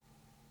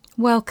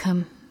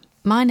Welcome.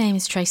 My name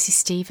is Tracy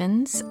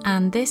Stevens,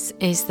 and this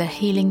is the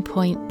Healing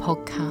Point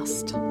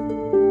podcast.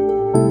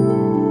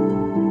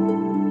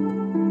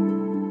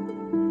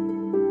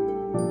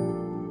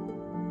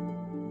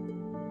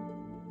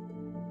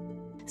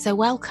 So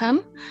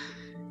welcome.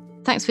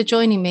 Thanks for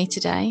joining me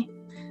today.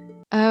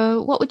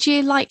 What would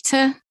you like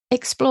to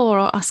explore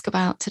or ask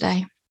about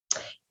today?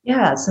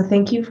 Yeah, so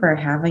thank you for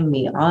having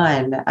me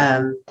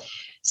on.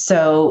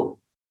 So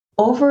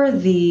over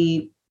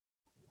the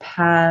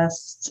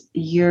past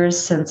years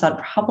since I'd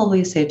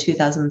probably say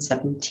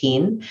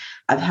 2017,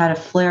 I've had a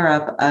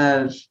flare-up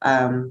of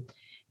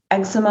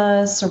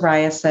eczema,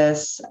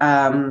 psoriasis.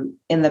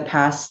 In the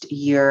past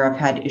year, I've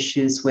had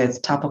issues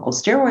with topical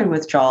steroid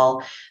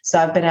withdrawal. So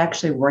I've been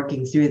actually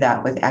working through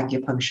that with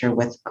acupuncture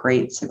with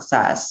great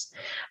success.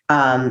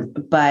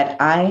 But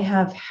I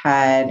have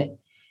had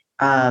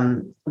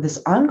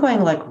this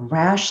ongoing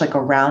rash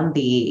around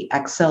the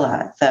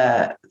axilla,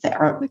 the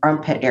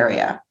armpit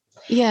area.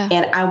 Yeah.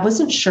 And I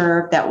wasn't sure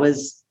if that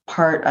was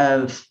part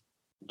of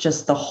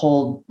just the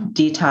whole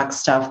detox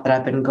stuff that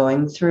I've been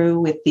going through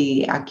with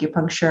the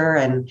acupuncture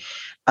and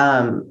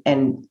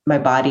my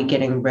body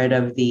getting rid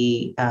of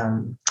the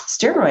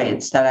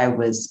steroids that I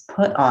was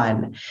put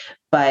on.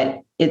 But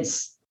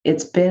it's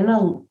been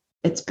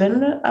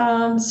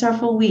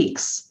several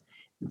weeks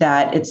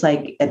that it's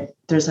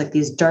there's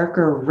these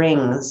darker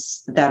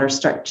rings that are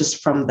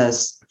just from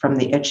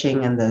the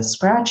itching and the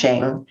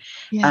scratching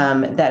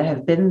that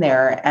have been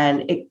there,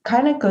 and it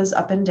kind of goes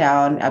up and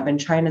down. I've been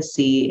trying to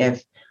see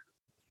if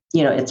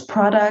it's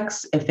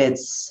products, if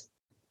it's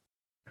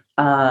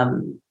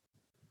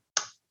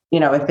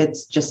if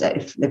it's just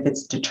if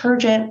it's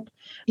detergent,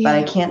 but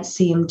I can't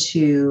seem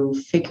to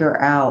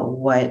figure out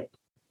what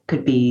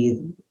could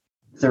be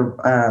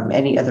the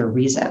any other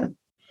reason.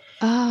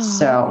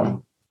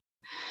 So.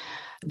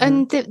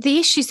 And the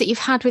issues that you've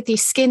had with your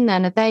skin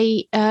then, are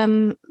they,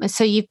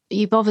 so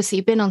you've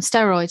obviously been on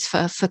steroids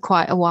for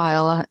quite a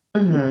while.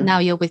 Now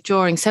you're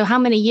withdrawing. So how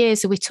many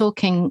years are we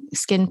talking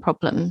skin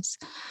problems?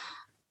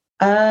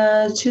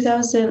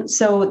 2000.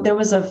 So there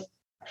was I've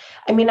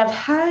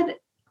had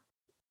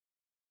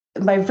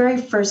my very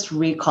first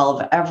recall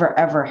of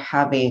ever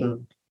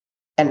having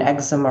an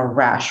eczema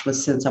rash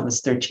was since I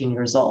was 13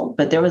 years old,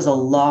 but there was a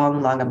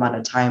long amount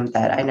of time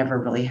that I never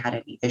really had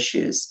any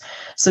issues.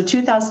 So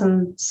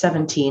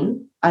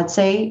 2017, I'd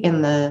say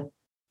in the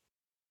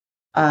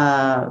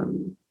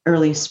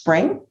early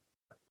spring,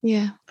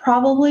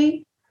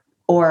 probably,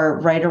 or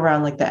right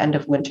around the end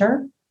of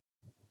winter.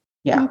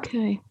 Yeah.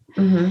 Okay.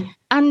 Mm-hmm.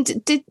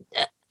 And did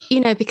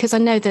because I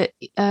know that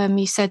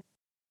you said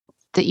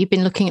that you've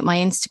been looking at my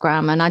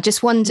Instagram, and I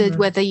just wondered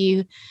whether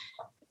you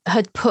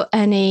had put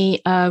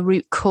any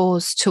root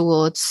cause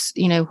towards,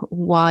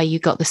 why you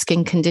got the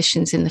skin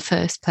conditions in the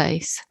first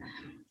place.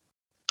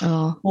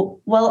 Oh.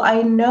 Well,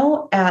 I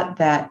know at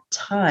that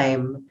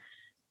time,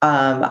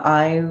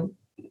 I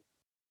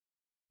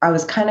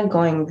was kind of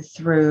going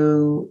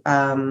through,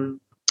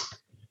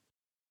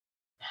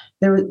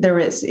 there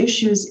was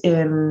issues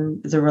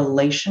in the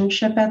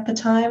relationship at the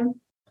time.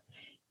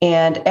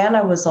 And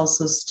I was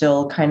also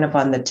still kind of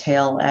on the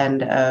tail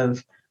end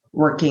of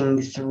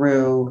working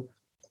through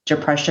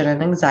depression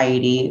and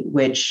anxiety,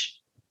 which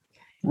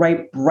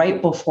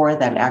right before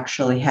then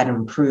actually had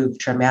improved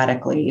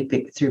dramatically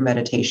through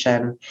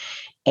meditation.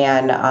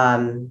 And I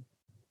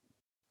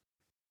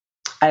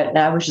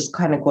was just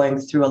kind of going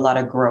through a lot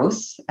of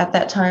growth at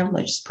that time,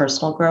 just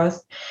personal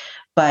growth.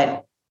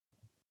 But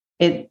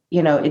it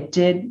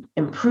did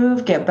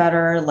improve, get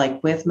better,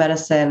 with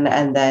medicine.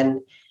 And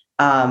then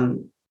I've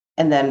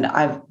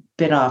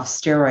been off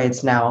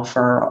steroids now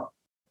for,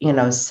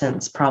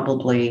 since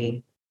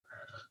probably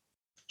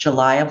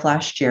July of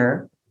last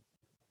year.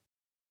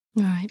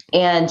 Right.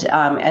 And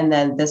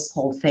then this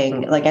whole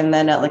thing, and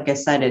then, like I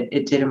said,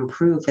 it did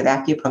improve with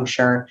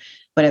acupuncture,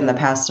 but in the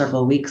past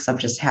several weeks, I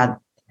just had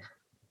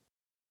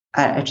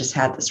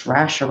this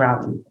rash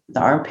around the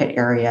armpit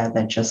area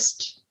that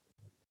just,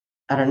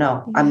 I don't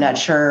know. Yeah. I'm not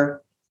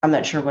sure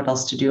what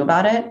else to do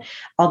about it.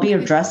 I'll be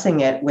addressing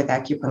it with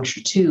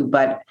acupuncture too,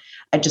 but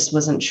I just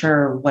wasn't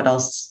sure what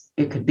else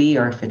it could be,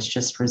 or if it's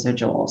just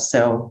residual.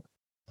 So.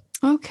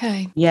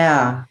 Okay.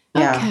 Yeah.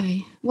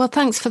 Okay. Well,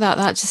 thanks for that.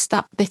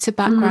 That bit of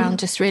background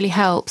just really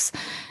helps.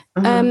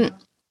 Now,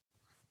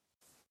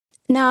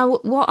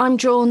 what I'm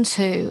drawn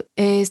to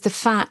is the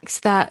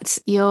fact that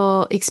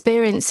you're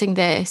experiencing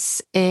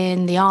this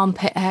in the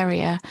armpit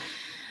area,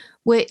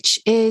 which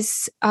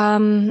is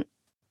the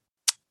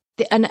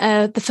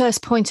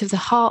first point of the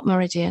heart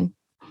meridian.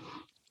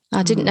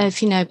 I didn't know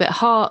if you know, but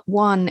heart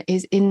 1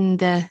 is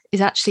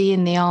actually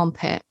in the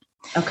armpit.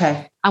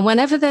 Okay. And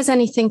whenever there's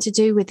anything to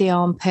do with the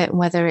armpit,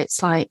 whether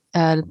it's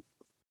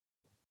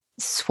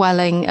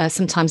swelling,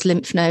 sometimes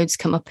lymph nodes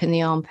come up in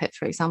the armpit,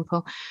 for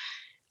example,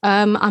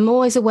 I'm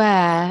always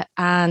aware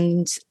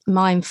and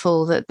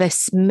mindful that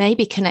this may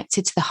be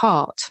connected to the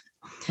heart,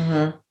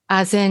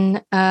 as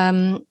in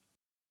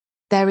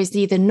there is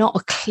either not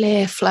a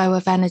clear flow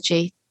of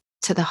energy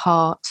to the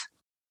heart.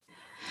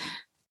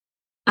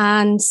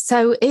 And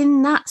so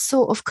in that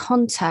sort of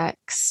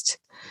context,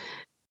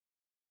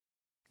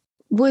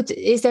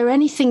 is there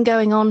anything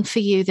going on for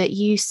you that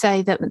you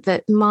say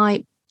that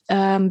might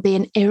be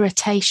an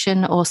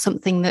irritation or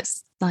something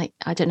that's like,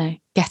 I don't know,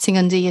 getting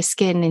under your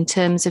skin in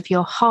terms of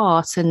your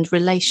heart and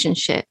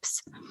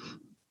relationships?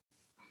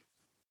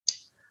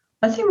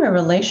 I think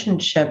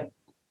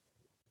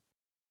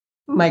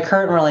my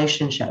current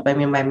relationship, I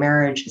mean, my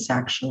marriage has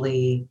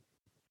actually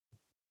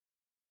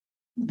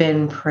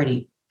been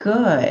pretty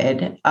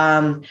good.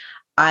 I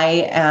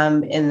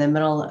am in the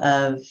middle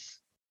of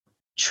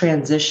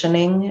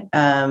transitioning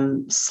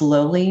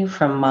slowly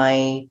from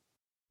my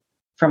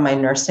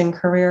nursing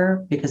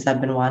career because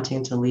I've been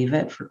wanting to leave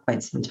it for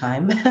quite some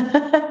time,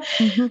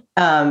 mm-hmm.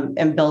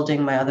 And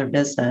building my other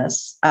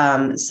business.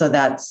 So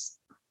that's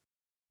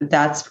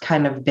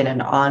kind of been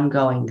an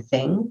ongoing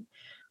thing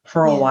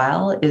for a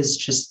while, is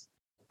just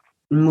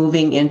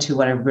moving into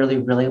what I really,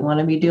 really want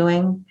to be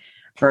doing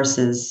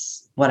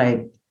versus what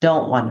I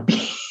don't want to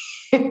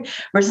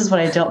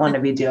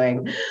be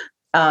doing.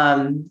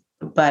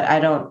 But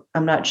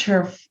I'm not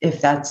sure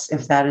if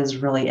that is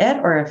really it,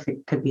 or if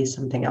it could be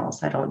something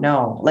else. I don't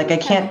know. Like, I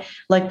can't,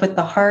 like with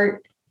the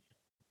heart,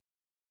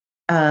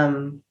 I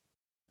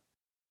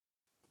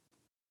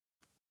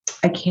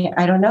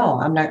don't know.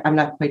 I'm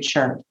not quite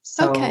sure.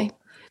 So, okay.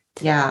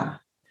 Yeah.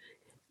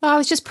 Well, I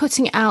was just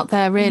putting it out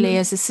there really mm-hmm.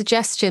 as a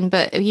suggestion,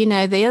 but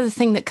the other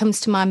thing that comes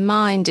to my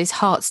mind is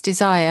heart's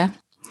desire.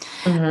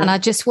 Mm-hmm. And I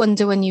just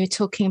wonder, when you were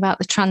talking about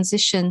the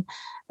transition,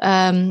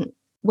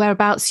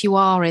 whereabouts you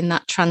are in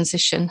that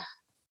transition,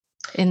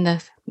 in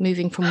the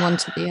moving from one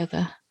to the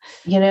other.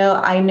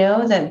 I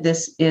know that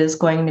this is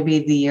going to be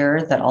the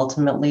year that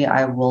ultimately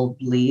I will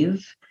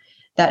leave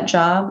that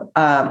job.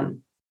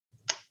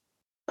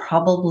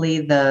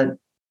 Probably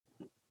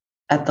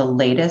at the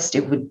latest,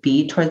 it would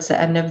be towards the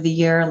end of the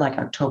year, like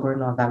October,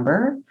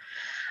 November.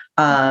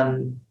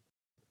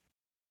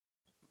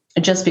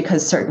 Just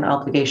because certain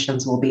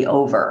obligations will be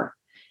over,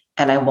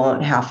 and I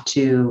won't have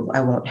to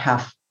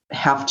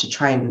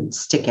try and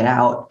stick it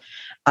out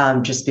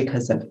just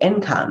because of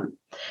income.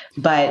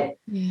 But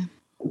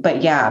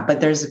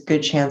there's a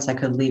good chance I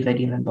could leave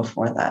it even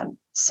before then.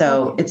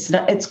 So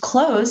it's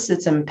close,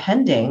 it's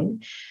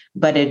impending,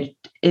 but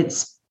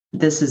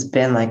this has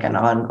been like an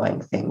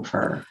ongoing thing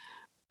for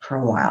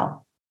a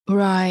while.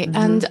 Right.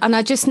 Mm-hmm. And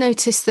I just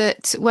noticed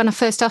that when I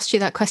first asked you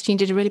that question, you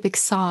did a really big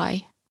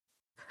sigh.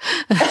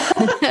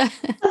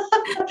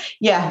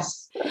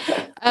 Yes.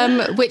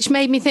 Which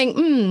made me think,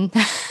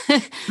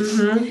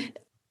 mm-hmm.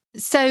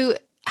 So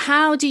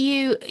how do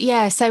you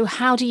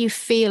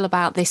feel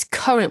about this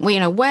current,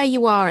 where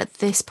you are at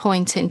this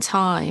point in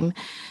time?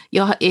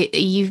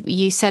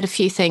 You said a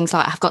few things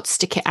like, I've got to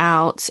stick it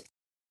out.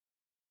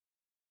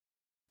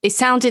 It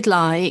sounded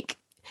like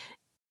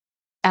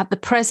at the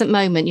present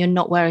moment, you're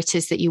not where it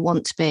is that you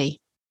want to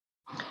be.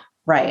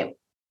 Right.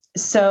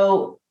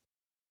 So,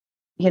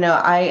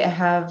 I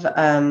have,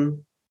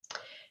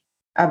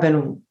 I've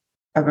been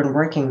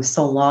working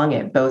so long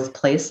at both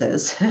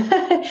places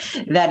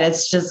that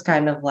it's just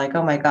kind of like,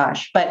 oh my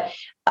gosh. But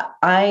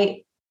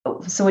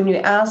so when you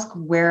ask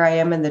where I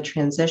am in the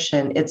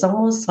transition, it's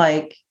almost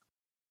like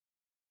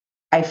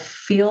I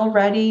feel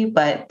ready,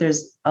 but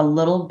there's a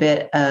little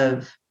bit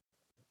of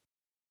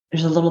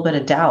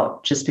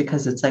doubt, just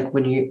because it's like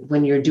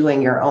when you're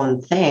doing your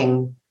own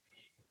thing,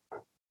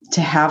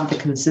 to have the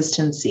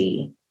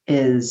consistency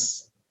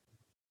is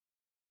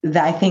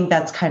that, I think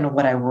that's kind of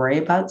what I worry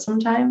about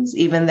sometimes,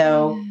 even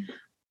though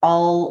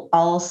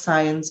all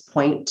signs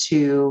point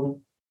to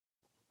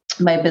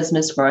my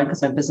business growing,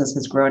 because my business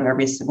has grown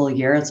every single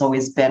year. It's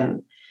always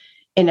been,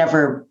 it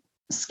never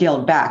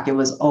scaled back. There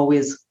was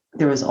always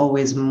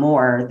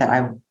more that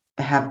I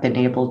have been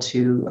able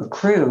to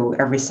accrue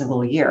every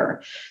single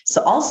year.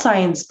 So all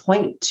signs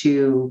point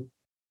to,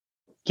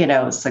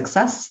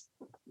 success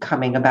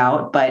coming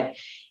about, but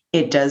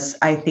it does,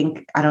 I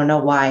think, I don't know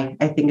why.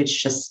 I think it's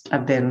just,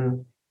 I've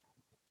been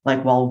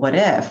like, well, what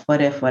if?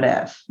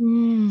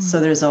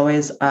 So there's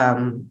always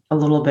a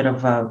little bit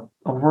of a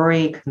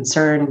worry,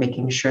 concern,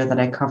 making sure that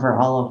I cover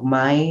all of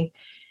my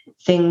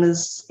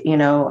things,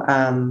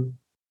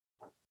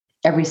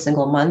 every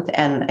single month.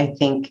 And I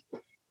think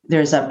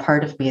there's a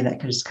part of me that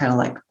could just kind of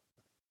like,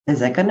 is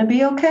that going to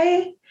be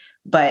okay?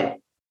 But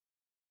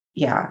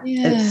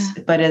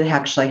but it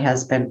actually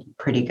has been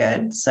pretty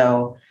good.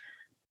 So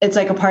it's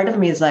like, a part of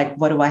me is like,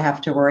 what do I have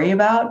to worry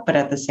about? But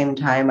at the same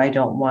time, I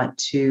don't want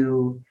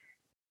to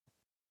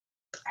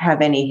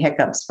have any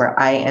hiccups where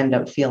I end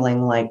up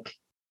feeling like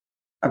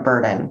a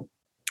burden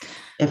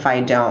if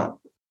something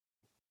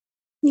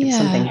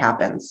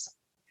happens.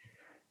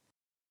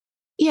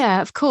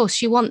 Yeah, of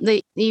course. You want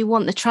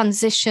the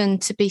transition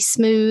to be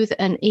smooth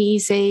and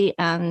easy,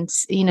 and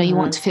you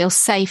want to feel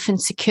safe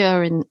and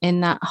secure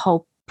in that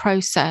whole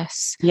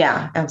process.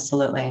 Yeah,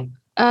 absolutely.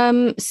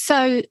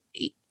 So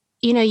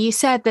you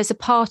said there's a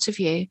part of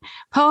you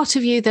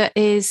that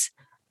is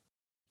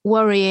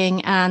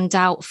worrying and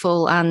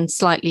doubtful and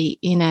slightly,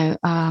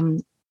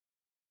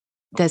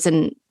 there's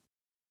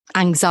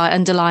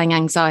underlying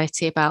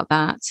anxiety about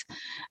that.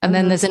 And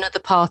then there's another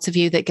part of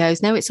you that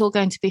goes, no, it's all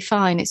going to be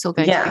fine. It's all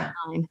going to be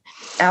fine.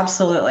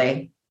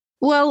 Absolutely.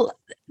 Well,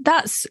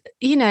 that's,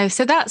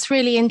 so that's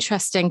really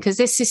interesting, because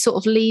this is sort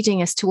of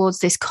leading us towards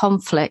this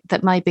conflict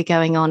that may be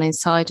going on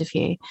inside of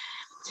you.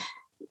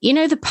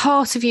 The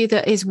part of you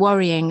that is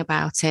worrying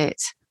about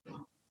it,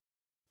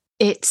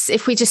 it's,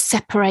 if we just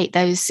separate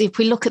those, if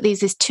we look at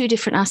these, there's two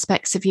different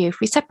aspects of you. If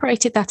we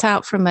separated that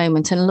out for a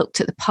moment and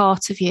looked at the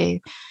part of you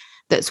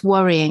that's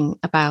worrying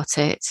about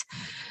it,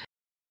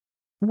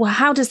 well,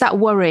 how does that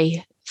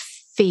worry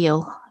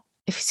feel,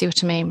 if you see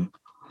what I mean?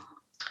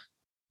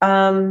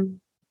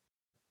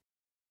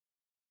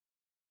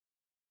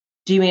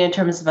 Do you mean in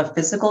terms of a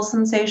physical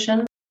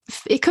sensation?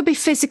 It could be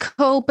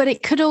physical, but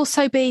it could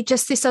also be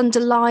just this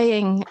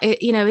underlying,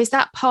 is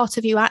that part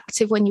of you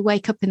active when you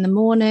wake up in the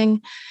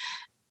morning?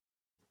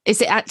 Is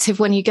it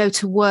active when you go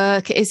to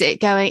work? Is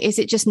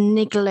it just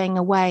niggling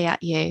away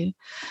at you?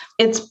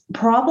 It's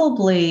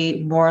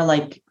probably more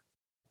like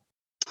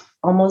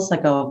almost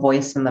like a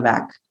voice in the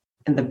back,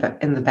 in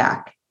the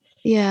back.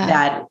 Yeah.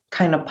 That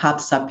kind of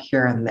pops up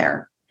here and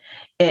there.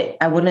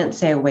 I wouldn't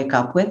say I wake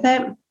up with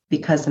it,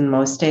 because in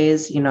most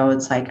days,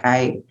 it's like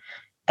I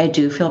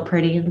do feel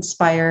pretty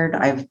inspired.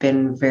 I've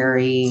been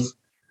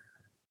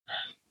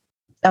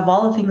of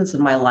all the things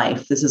in my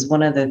life, this is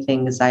one of the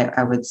things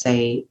I would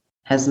say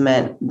has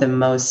meant the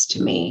most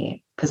to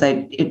me, because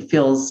it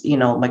feels,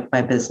 like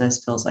my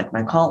business feels like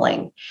my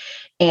calling.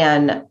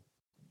 And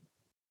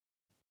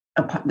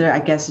I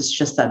guess it's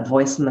just that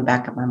voice in the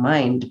back of my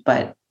mind,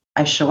 but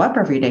I show up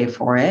every day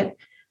for it.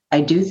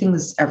 I do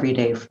things every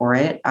day for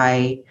it.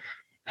 I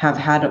have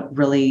had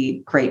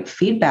really great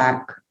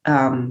feedback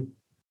from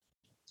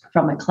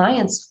my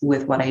clients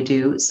with what I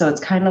do. So it's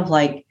kind of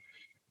like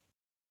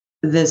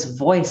this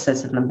voice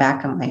that's in the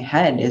back of my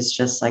head is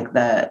just like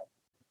the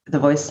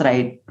voice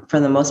that for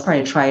the most part,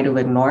 I try to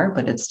ignore,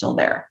 but it's still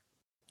there.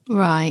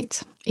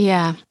 Right.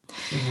 Yeah.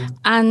 Mm-hmm.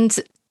 And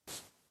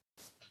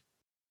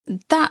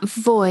that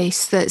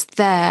voice that's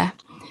there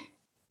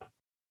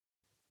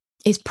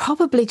is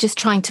probably just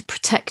trying to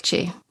protect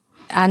you,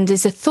 and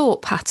is a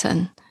thought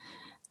pattern.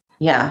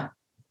 Yeah.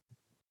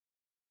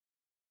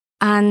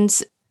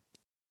 And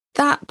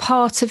that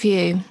part of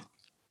you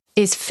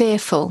is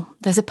fearful.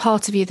 There's a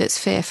part of you that's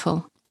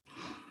fearful.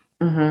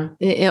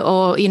 Mm-hmm.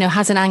 Or,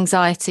 has an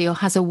anxiety or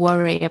has a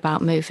worry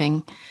about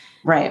moving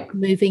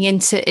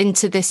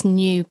into this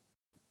new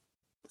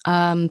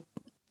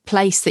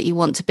place that you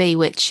want to be,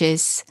 which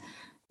is,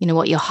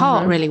 what your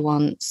heart really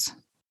wants.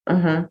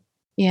 Mm-hmm.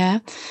 Yeah.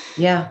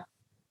 Yeah.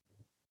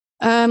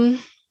 And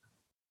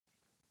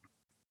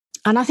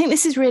I think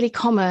this is really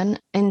common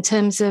in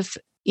terms of,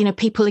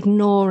 people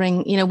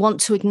ignoring,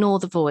 want to ignore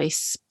the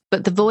voice,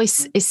 but the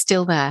voice is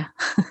still there.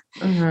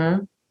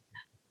 Mm-hmm.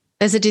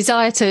 There's a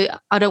desire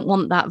I don't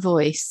want that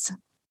voice.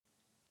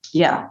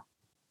 Yeah.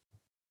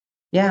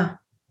 Yeah.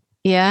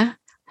 Yeah.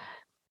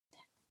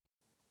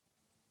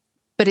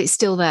 But it's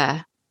still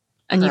there,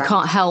 and Correct. You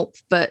can't help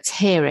but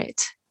hear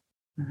it.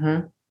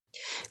 Mm-hmm.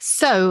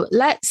 So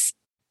let's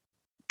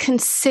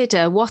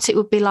consider what it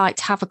would be like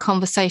to have a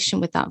conversation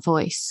with that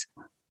voice.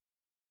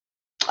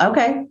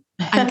 Okay.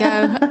 And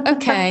go,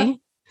 okay,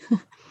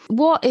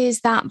 what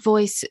is that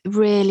voice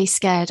really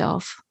scared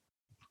of?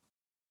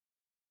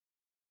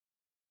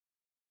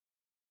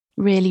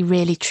 Really,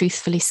 really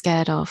truthfully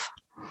scared of?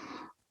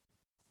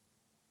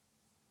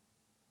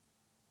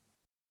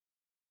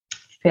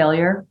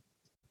 Failure.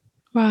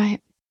 Right.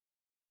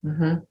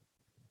 Mm-hmm.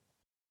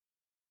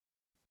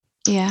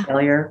 Yeah.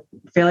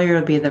 Failure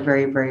would be the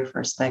very, very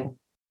first thing.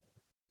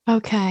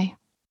 Okay.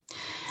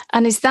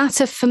 And is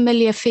that a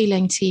familiar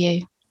feeling to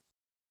you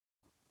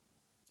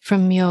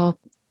from your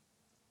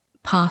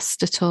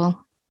past at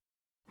all?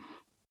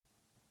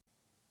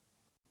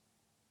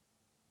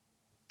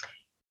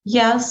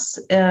 Yes.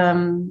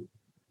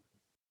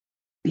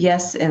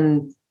 Yes,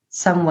 in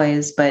some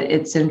ways, but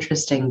it's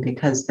interesting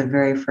because the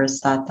very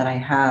first thought that I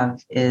have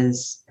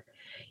is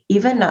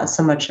even not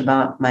so much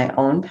about my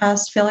own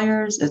past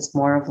failures. It's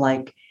more of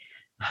like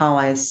how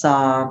I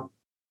saw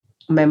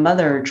my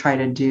mother try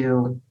to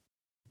do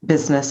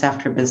business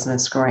after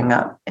business growing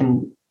up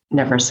and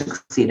never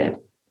succeeded.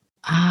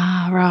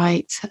 Ah,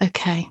 right.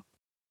 Okay.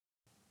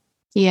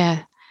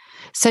 Yeah.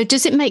 So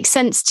does it make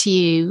sense to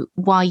you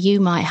why you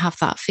might have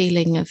that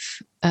feeling of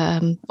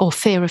or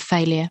fear of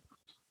failure?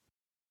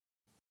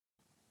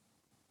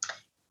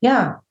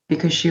 Yeah,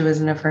 because she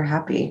was never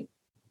happy.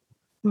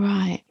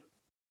 Right.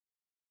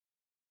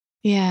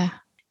 Yeah.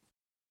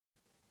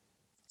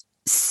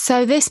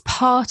 So this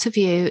part of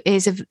you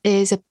is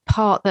a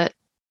part that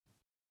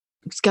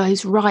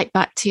goes right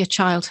back to your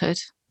childhood.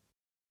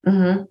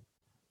 Mm-hmm.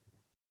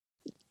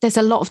 There's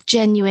a lot of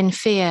genuine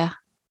fear.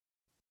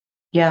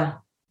 Yeah.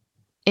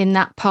 In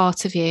that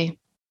part of you.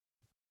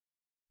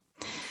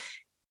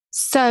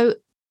 So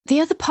the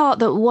other part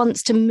that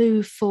wants to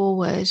move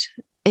forward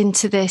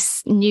into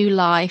this new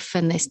life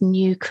and this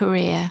new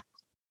career,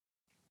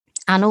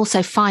 and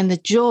also find the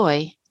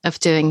joy of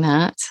doing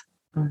that,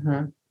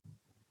 mm-hmm.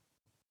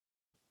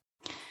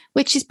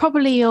 which is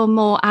probably your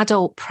more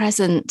adult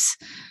present,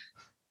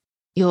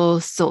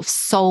 your sort of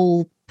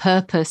soul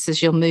purpose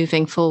as you're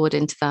moving forward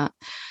into that.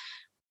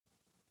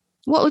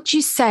 What would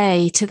you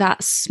say to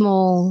that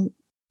small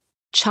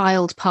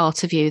child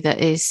part of you that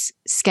is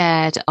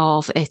scared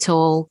of it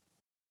all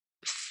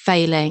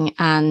failing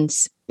and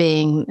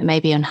being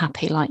maybe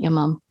unhappy like your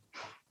mum?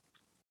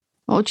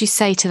 What would you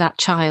say to that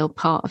child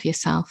part of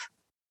yourself?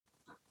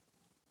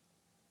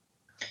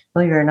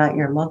 Well, you're not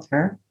your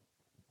mother.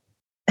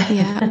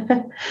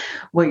 Yeah.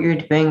 What you're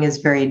doing is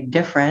very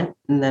different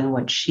than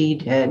what she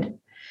did,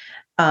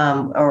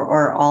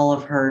 or all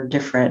of her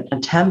different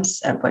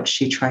attempts at what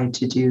she tried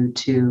to do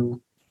to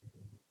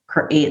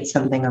create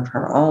something of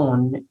her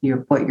own.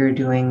 What you're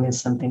doing is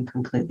something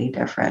completely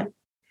different.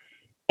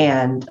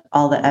 And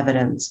all the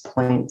evidence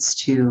points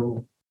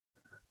to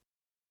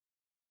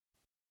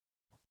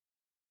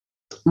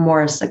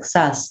more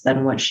success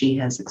than what she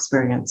has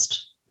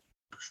experienced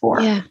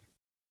before. Yeah.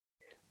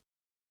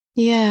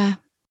 Yeah.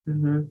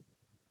 Mm-hmm.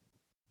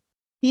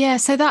 Yeah.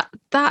 So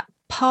that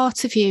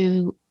part of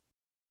you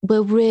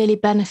will really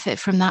benefit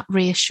from that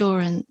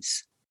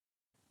reassurance.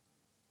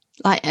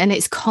 Like, and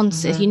it's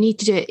constant. Mm-hmm. You need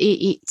to do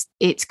it.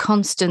 It's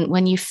constant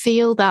when you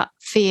feel that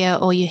fear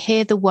or you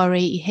hear the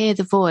worry, you hear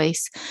the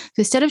voice. So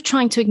instead of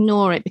trying to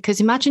ignore it,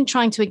 because imagine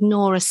trying to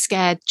ignore a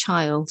scared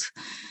child.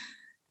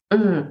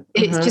 Mm-hmm.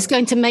 It's just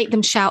going to make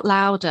them shout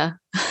louder.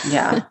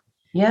 Yeah.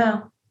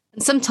 Yeah.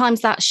 And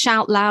sometimes that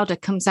shout louder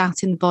comes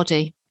out in the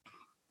body.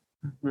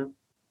 Mm-hmm.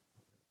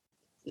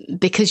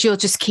 Because you're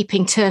just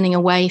keeping turning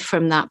away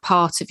from that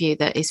part of you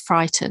that is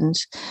frightened.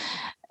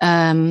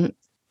 And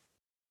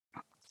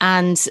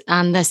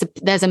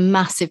there's a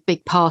massive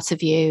big part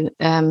of you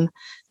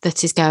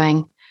that is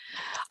going,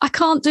 I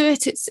can't do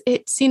it.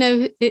 It's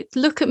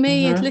look at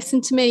me, Mm-hmm.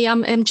 listen to me.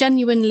 I'm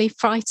genuinely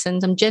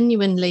frightened. I'm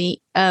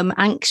genuinely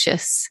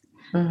anxious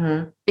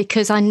Mm-hmm.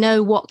 because I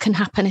know what can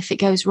happen if it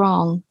goes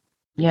wrong.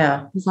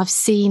 Yeah. Because I've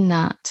seen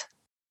that.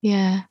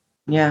 Yeah.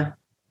 Yeah.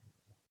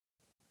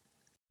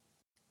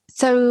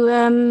 So,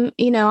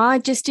 I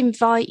just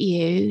invite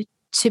you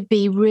to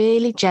be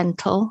really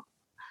gentle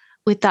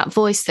with that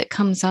voice that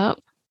comes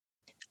up.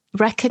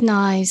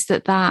 Recognize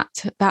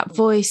that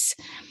voice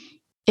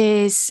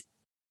is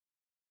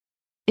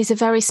a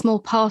very small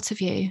part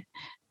of you,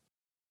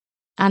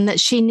 and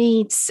that she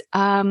needs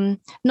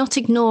not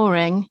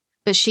ignoring,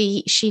 but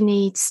she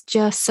needs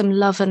just some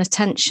love and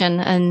attention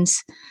and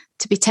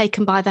to be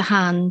taken by the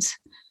hand.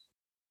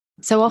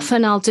 So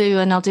often I'll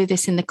do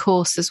this in the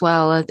course as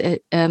well.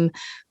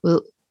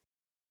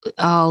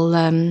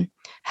 I'll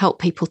help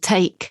people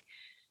take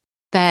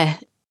their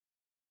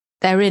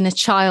inner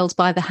child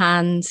by the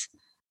hand,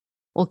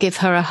 or give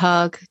her a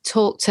hug,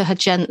 talk to her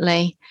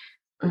gently,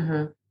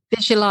 Mm-hmm.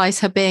 visualize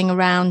her being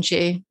around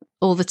you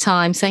all the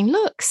time, saying,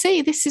 look,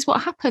 see, this is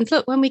what happens.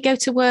 Look, when we go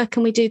to work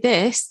and we do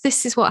this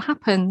is what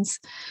happens.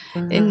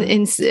 Mm-hmm.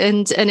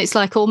 And it's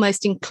like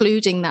almost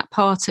including that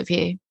part of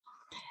you.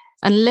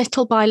 And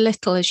little by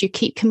little, as you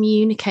keep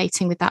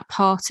communicating with that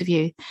part of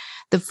you,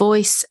 the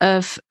voice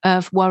of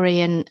worry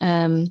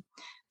and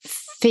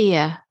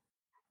fear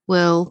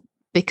will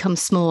become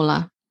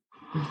smaller.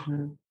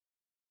 Mm-hmm.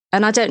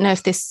 And I don't know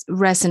if this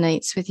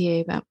resonates with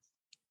you, but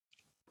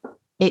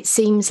it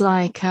seems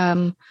like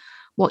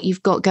what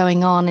you've got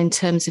going on in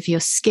terms of your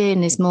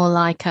skin is more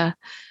like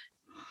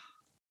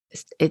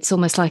it's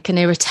almost like an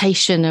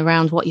irritation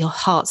around what your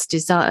heart's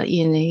desire,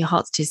 your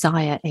heart's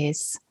desire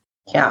is.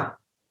 Yeah.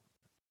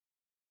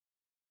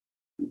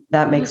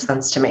 That makes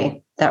sense to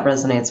me. That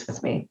resonates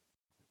with me.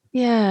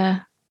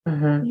 Yeah.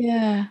 Mm-hmm.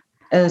 Yeah.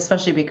 And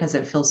especially because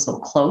it feels so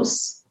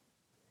close,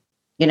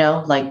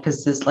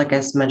 because this, like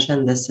I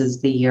mentioned, this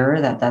is the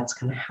year that's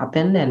going to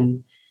happen.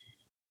 And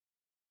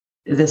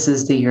this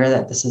is the year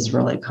that this has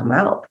really come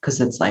out,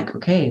 because it's like,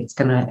 okay, it's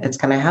going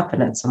to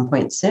happen at some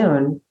point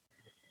soon.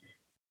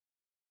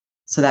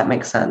 So that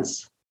makes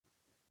sense.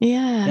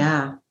 Yeah.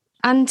 Yeah.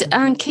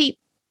 And keep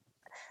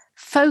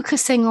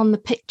focusing on the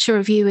picture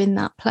of you in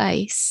that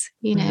place,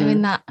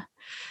 in that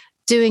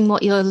doing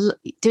what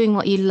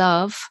you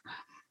love.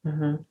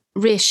 Mm-hmm.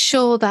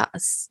 Reassure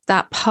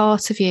that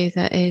part of you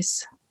that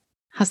has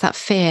that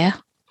fear,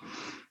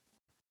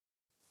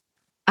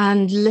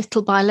 and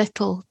little by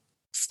little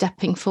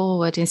stepping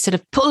forward instead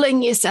of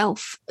pulling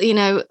yourself,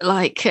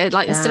 instead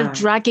of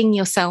dragging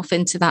yourself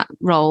into that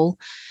role,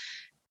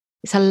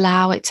 it's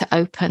allow it to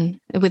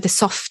open with a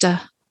softer,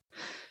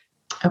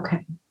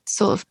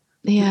 sort of,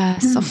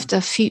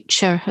 softer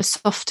future,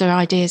 softer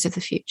ideas of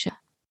the future.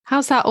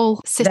 How's that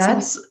all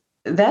sitting?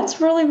 That's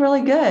really,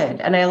 really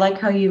good. And I like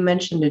how you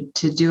mentioned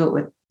to do it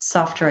with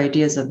softer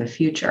ideas of the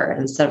future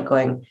instead of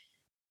going,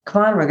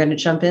 come on, we're going to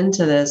jump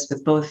into this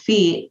with both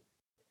feet.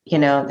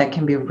 That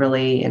can be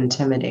really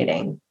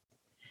intimidating.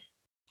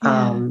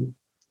 Yeah.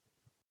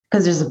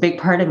 Because there's a big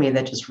part of me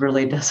that just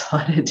really does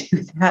want to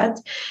do that.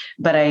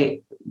 But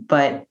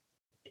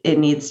it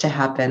needs to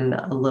happen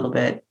a little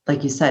bit,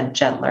 like you said,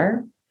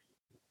 gentler.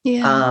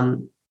 Yeah.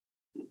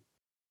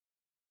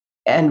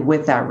 And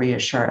with that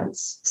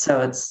reassurance.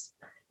 So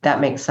that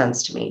makes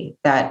sense to me,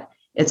 that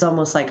it's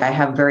almost like I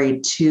have very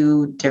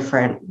two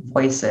different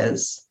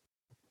voices.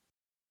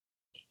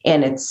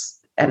 And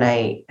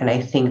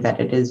I think that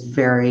it is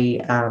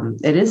very,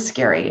 it is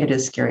scary. It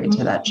is scary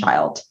to that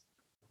child.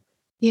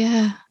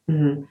 Yeah.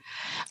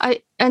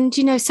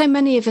 Mm-hmm. So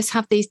many of us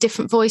have these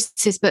different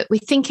voices, but we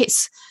think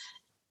it's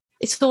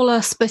all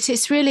us, but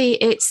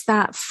it's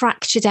that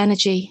fractured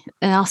energy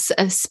and us,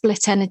 a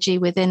split energy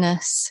within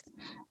us,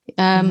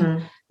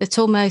 that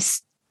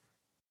almost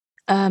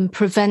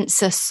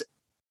prevents us,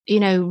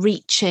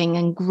 reaching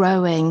and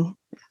growing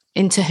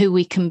into who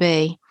we can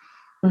be.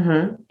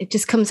 Mm-hmm. It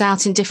just comes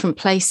out in different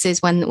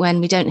places when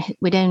we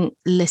don't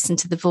listen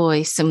to the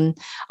voice, and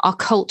our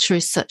culture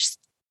is such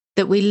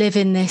that we live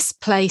in this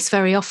place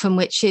very often,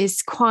 which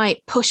is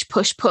quite push,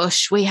 push,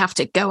 push. We have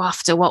to go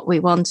after what we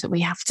want, and we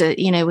have to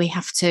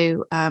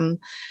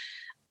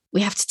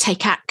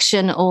take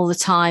action all the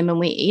time,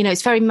 and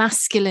it's very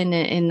masculine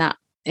in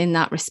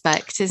that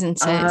respect, isn't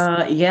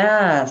it?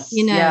 Yes.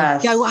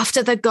 Yes. Go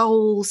after the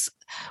goals,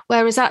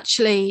 whereas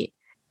actually,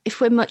 if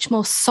we're much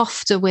more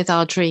softer with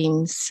our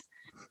dreams,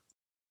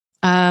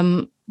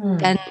 then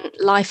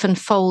life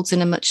unfolds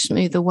in a much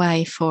smoother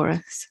way for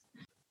us.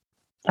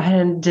 I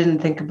didn't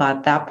think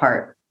about that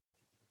part.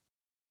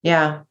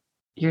 Yeah,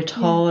 you're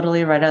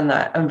totally right on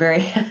that. I'm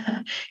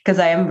because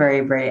I am very,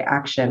 very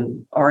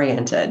action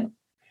oriented.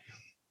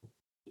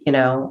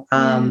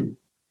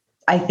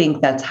 I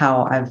think that's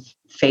how I've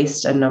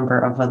faced a number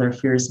of other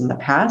fears in the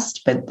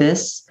past, but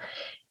this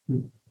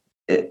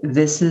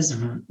is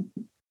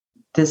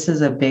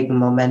a big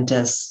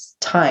momentous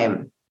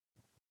time.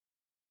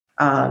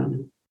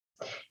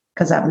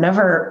 Because I've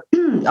never,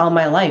 all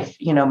my life,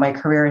 my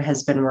career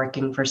has been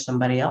working for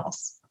somebody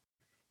else.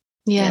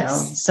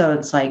 Yes. So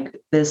it's like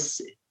this,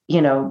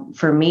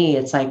 for me,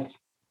 it's like,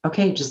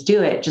 okay, just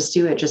do it, just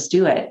do it, just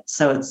do it.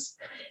 So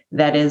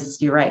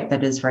you're right.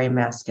 That is very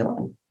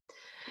masculine.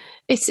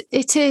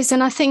 It is.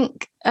 And I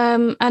think,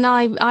 and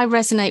I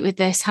resonate with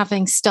this,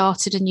 having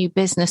started a new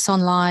business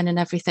online and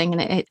everything.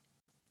 And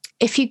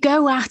if you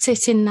go at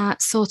it in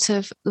that sort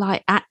of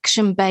like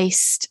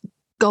action-based,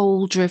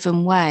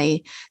 goal-driven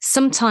way,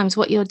 sometimes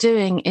what you're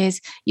doing is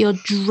you're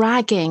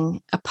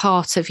dragging a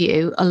part of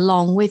you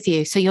along with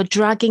you. So you're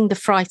dragging the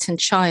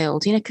frightened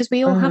child, because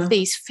we all have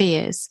these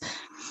fears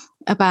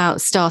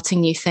about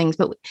starting new things.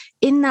 But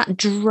in that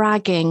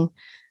dragging,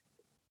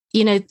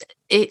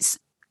 it's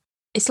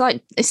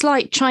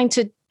like trying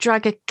to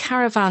drag a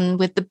caravan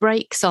with the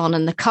brakes on,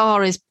 and the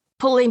car is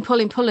pulling,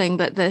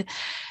 but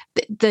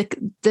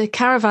the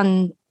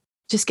caravan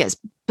just gets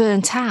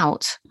burnt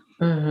out.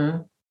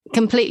 Mm-hmm.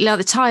 Completely.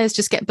 The tires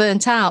just get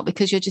burnt out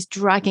because you're just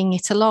dragging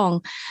it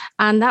along.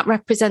 And that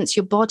represents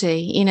your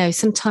body.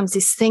 Sometimes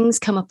these things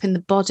come up in the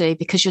body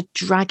because you're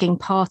dragging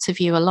part of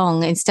you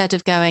along, instead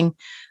of going,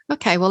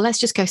 okay, well, let's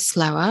just go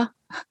slower.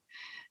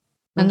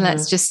 And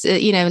let's just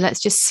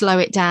slow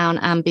it down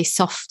and be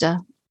softer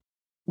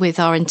with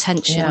our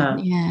intention.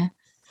 Yeah.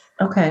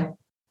 Okay.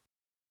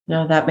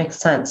 No, that makes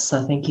sense.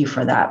 So thank you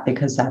for that,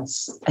 because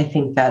I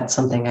think that's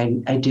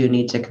something I do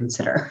need to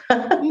consider.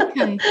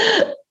 Okay.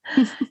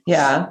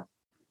 Yeah.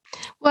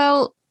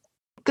 Well,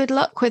 good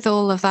luck with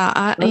all of that.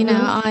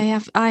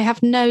 I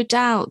have no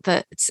doubt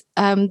that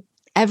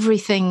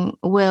everything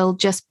will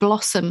just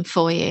blossom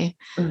for you.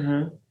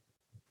 Mm-hmm.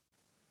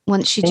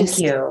 Once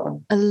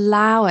you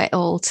allow it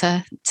all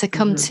to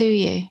come to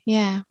you.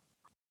 Yeah.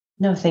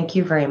 No, thank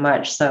you very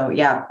much. So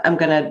yeah,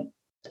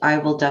 I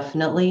will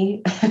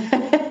definitely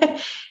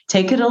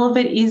take it a little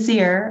bit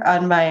easier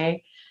on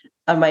my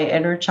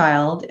inner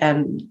child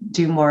and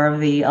do more of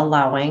the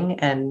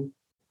allowing and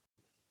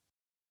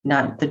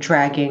not the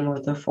dragging or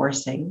the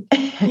forcing.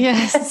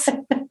 Yes.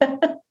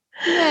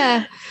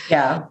 Yeah.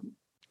 Yeah.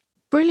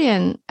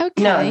 Brilliant.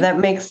 Okay. No, that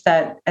makes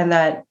that, and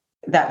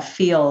that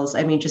feels,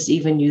 just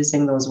even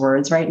using those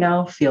words right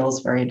now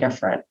feels very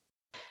different.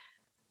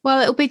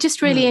 Well, it'll be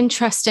just really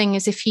interesting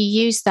as if you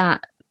use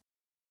that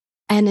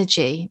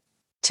energy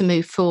to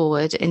move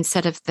forward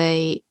instead of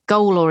the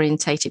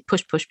goal-orientated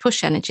push, push,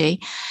 push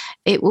energy.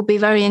 It will be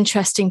very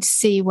interesting to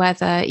see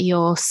whether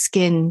your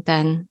skin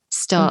then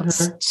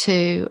starts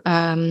to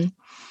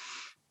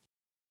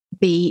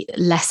be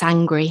less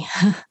angry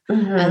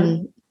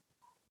and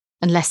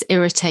less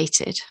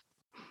irritated.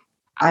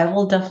 I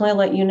will definitely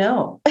let you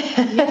know.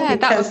 Yeah,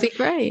 that would be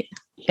great.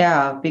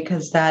 Yeah,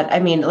 because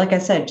like I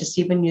said, just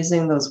even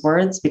using those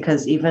words,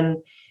 because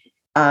even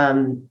a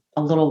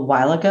little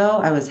while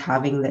ago, I was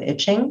having the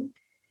itching.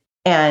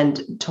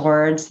 And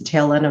towards the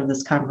tail end of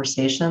this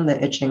conversation, the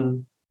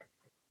itching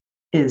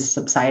is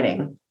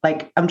subsiding.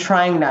 Like I was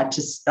trying not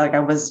to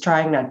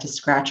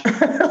scratch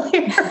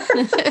earlier.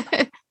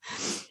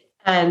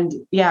 And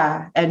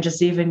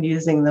just even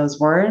using those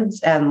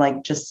words and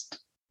like just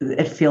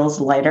it feels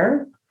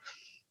lighter,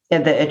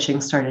 and the itching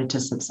started to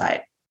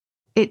subside.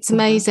 It's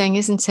amazing,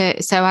 isn't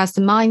it? So as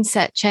the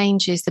mindset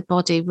changes, the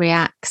body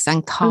reacts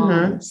and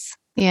calms.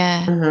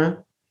 Yeah. Mm-hmm.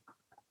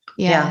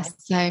 Yeah.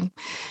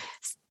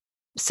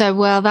 So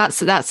well,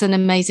 that's an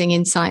amazing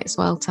insight as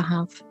well to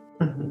have.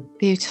 Mm-hmm.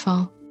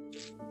 Beautiful.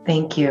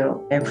 Thank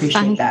you. I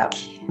appreciate that.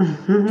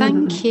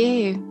 Thank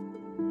you.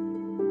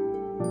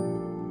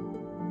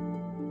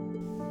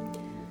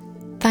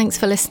 Thanks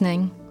for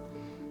listening.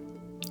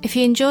 If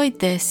you enjoyed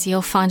this,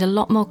 you'll find a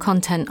lot more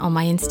content on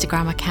my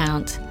Instagram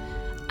account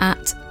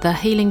at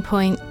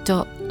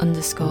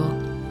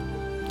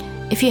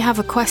thehealingpoint._. If you have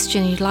a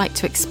question you'd like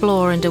to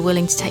explore and are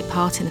willing to take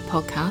part in the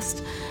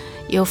podcast,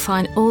 you'll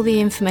find all the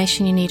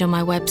information you need on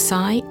my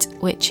website,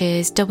 which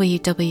is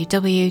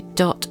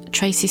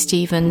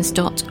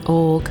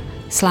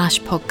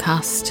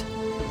www.tracystevens.org/podcast.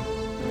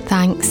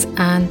 Thanks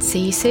and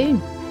see you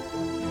soon.